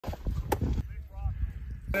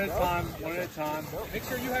One at a time, one at a time. Make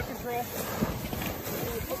sure you have control.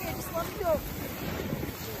 Okay, just let me go.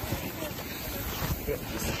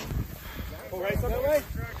 All right, that way.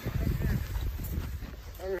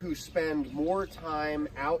 Who spend more time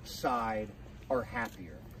outside are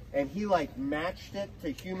happier. And he like matched it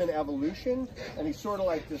to human evolution, and he sort of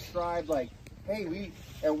like described like, hey,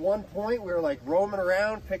 at one point we were like roaming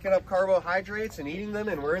around picking up carbohydrates and eating them,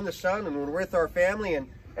 and we're in the sun and we're with our family, and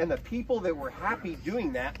the people that were happy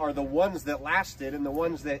doing that are the ones that lasted and the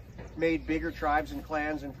ones that made bigger tribes and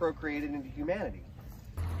clans and procreated into humanity.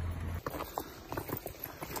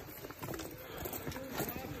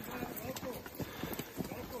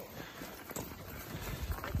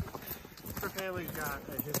 Her family's got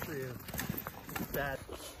a history of bad.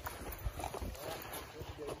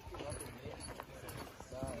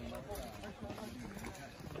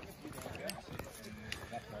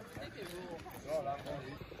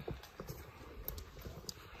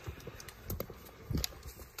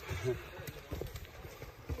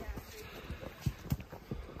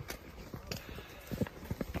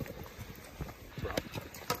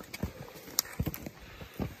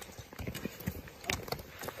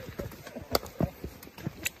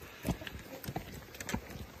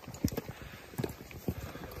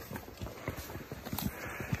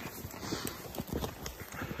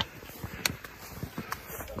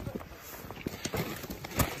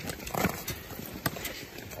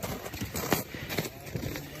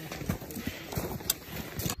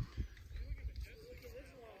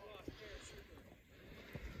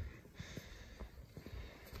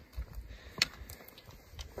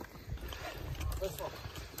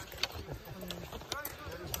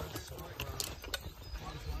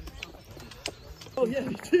 Oh yeah,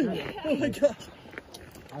 me too. Oh my gosh.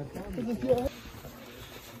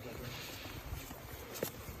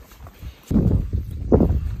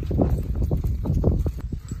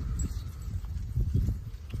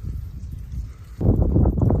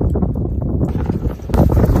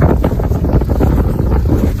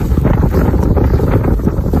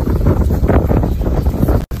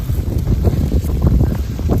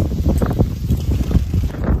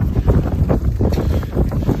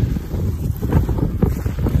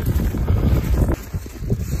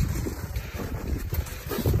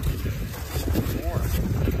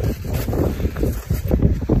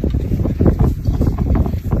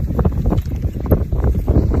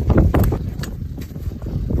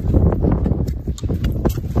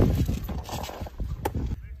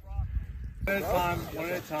 One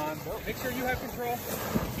at a time. Make sure you have control.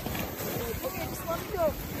 Okay, just let me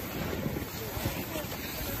go.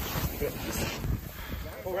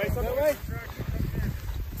 All right, that way.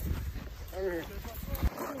 Over here.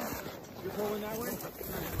 You're pulling that way?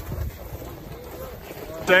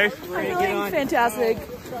 Safe? Feeling fantastic.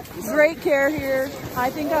 Great care here. I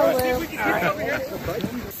think I'll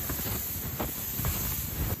live.